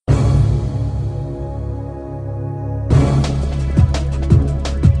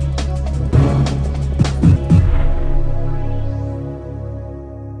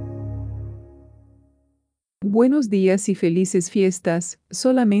Buenos días y felices fiestas.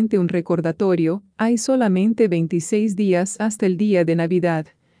 Solamente un recordatorio, hay solamente 26 días hasta el día de Navidad.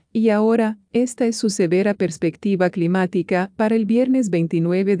 Y ahora, esta es su severa perspectiva climática para el viernes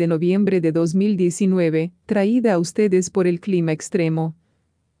 29 de noviembre de 2019, traída a ustedes por el clima extremo.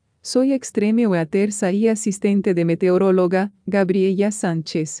 Soy extreme weathersa y asistente de meteoróloga, Gabriela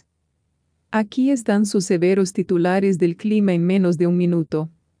Sánchez. Aquí están sus severos titulares del clima en menos de un minuto.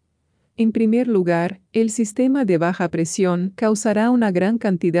 En primer lugar, el sistema de baja presión causará una gran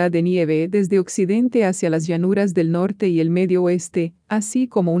cantidad de nieve desde occidente hacia las llanuras del norte y el medio oeste, así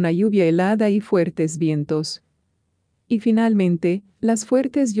como una lluvia helada y fuertes vientos. Y finalmente, las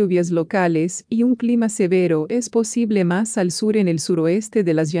fuertes lluvias locales y un clima severo es posible más al sur en el suroeste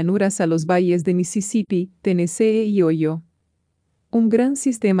de las llanuras a los valles de Mississippi, Tennessee y Ohio. Un gran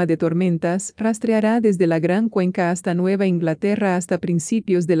sistema de tormentas rastreará desde la Gran Cuenca hasta Nueva Inglaterra hasta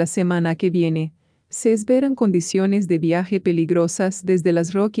principios de la semana que viene. Se esperan condiciones de viaje peligrosas desde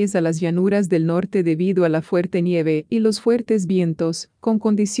las Rockies a las llanuras del norte debido a la fuerte nieve y los fuertes vientos, con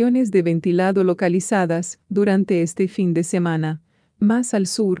condiciones de ventilado localizadas durante este fin de semana. Más al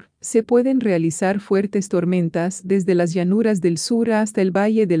sur, se pueden realizar fuertes tormentas desde las llanuras del sur hasta el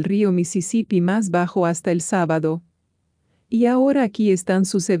valle del río Mississippi más bajo hasta el sábado. Y ahora aquí están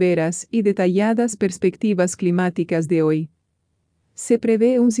sus severas y detalladas perspectivas climáticas de hoy. Se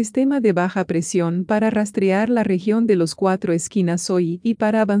prevé un sistema de baja presión para rastrear la región de los Cuatro Esquinas hoy y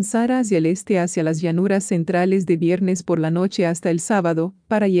para avanzar hacia el este hacia las llanuras centrales de viernes por la noche hasta el sábado,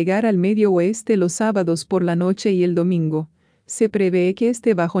 para llegar al medio oeste los sábados por la noche y el domingo. Se prevé que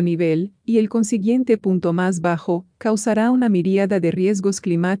este bajo nivel, y el consiguiente punto más bajo, causará una miríada de riesgos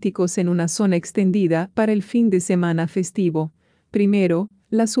climáticos en una zona extendida para el fin de semana festivo. Primero,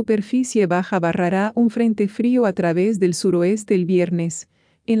 la superficie baja barrará un frente frío a través del suroeste el viernes.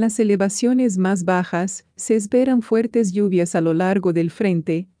 En las elevaciones más bajas, se esperan fuertes lluvias a lo largo del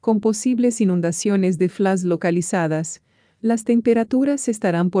frente, con posibles inundaciones de flash localizadas. Las temperaturas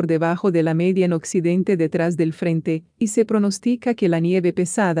estarán por debajo de la media en occidente detrás del frente, y se pronostica que la nieve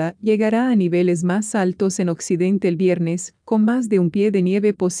pesada llegará a niveles más altos en occidente el viernes, con más de un pie de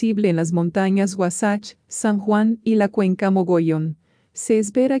nieve posible en las montañas Wasatch, San Juan y la cuenca Mogollón. Se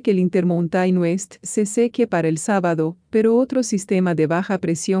espera que el Intermountain West se seque para el sábado, pero otro sistema de baja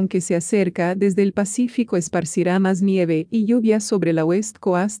presión que se acerca desde el Pacífico esparcirá más nieve y lluvias sobre la West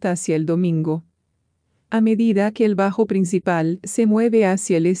Coast hacia el domingo. A medida que el bajo principal se mueve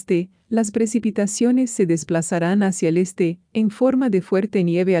hacia el este, las precipitaciones se desplazarán hacia el este, en forma de fuerte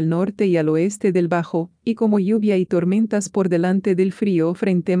nieve al norte y al oeste del bajo, y como lluvia y tormentas por delante del frío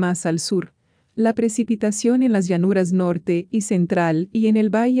frente más al sur. La precipitación en las llanuras norte y central y en el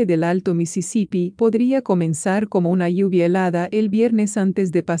valle del Alto Mississippi podría comenzar como una lluvia helada el viernes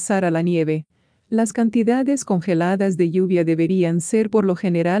antes de pasar a la nieve. Las cantidades congeladas de lluvia deberían ser por lo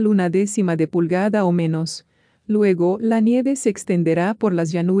general 1/10 de pulgada o menos. Luego, la nieve se extenderá por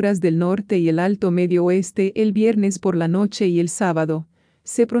las llanuras del norte y el Alto Medio Oeste el viernes por la noche y el sábado.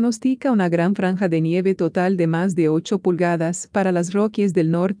 Se pronostica una gran franja de nieve total de más de 8 pulgadas para las Rockies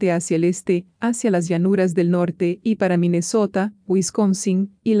del norte hacia el este, hacia las llanuras del norte y para Minnesota,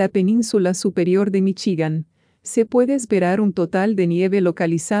 Wisconsin y la península superior de Michigan. Se puede esperar un total de nieve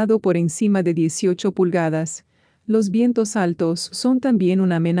localizado por encima de 18 pulgadas. Los vientos altos son también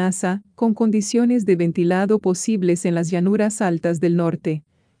una amenaza, con condiciones de ventilado posibles en las llanuras altas del norte.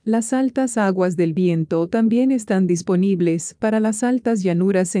 Las altas aguas del viento también están disponibles para las altas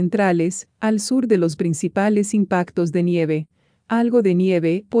llanuras centrales, al sur de los principales impactos de nieve. Algo de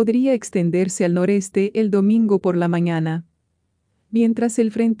nieve podría extenderse al noreste el domingo por la mañana. Mientras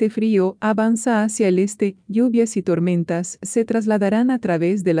el frente frío avanza hacia el este, lluvias y tormentas se trasladarán a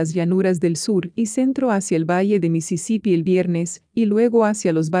través de las llanuras del sur y centro hacia el valle de Mississippi el viernes, y luego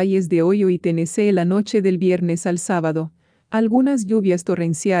hacia los valles de Ohio y Tennessee la noche del viernes al sábado. Algunas lluvias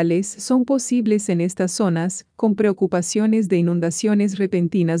torrenciales son posibles en estas zonas, con preocupaciones de inundaciones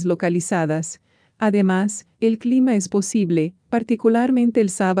repentinas localizadas. Además, el clima es posible, particularmente el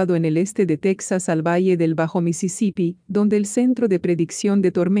sábado en el este de Texas al valle del Bajo Mississippi, donde el Centro de Predicción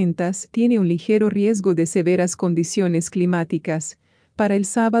de Tormentas tiene un ligero riesgo de severas condiciones climáticas. Para el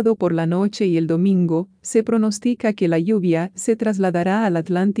sábado por la noche y el domingo, se pronostica que la lluvia se trasladará al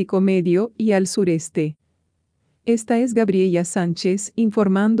Atlántico Medio y al sureste. Esta es Gabriela Sánchez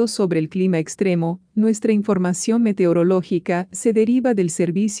informando sobre el clima extremo. Nuestra información meteorológica se deriva del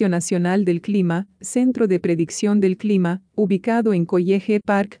Servicio Nacional del Clima, Centro de Predicción del Clima, ubicado en College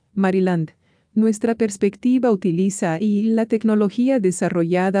Park, Maryland. Nuestra perspectiva utiliza la tecnología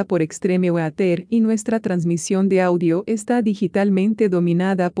desarrollada por Extreme Weather y nuestra transmisión de audio está digitalmente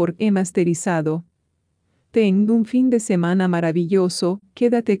dominada por e-masterizado. Ten un fin de semana maravilloso,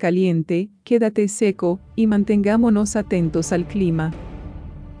 quédate caliente, quédate seco, y mantengámonos atentos al clima.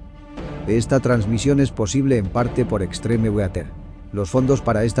 Esta transmisión es posible en parte por Extreme Weather. Los fondos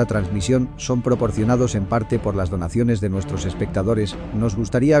para esta transmisión son proporcionados en parte por las donaciones de nuestros espectadores. Nos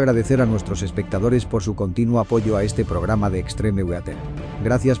gustaría agradecer a nuestros espectadores por su continuo apoyo a este programa de Extreme Weather.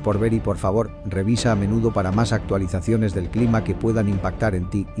 Gracias por ver y por favor, revisa a menudo para más actualizaciones del clima que puedan impactar en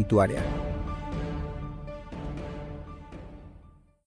ti y tu área.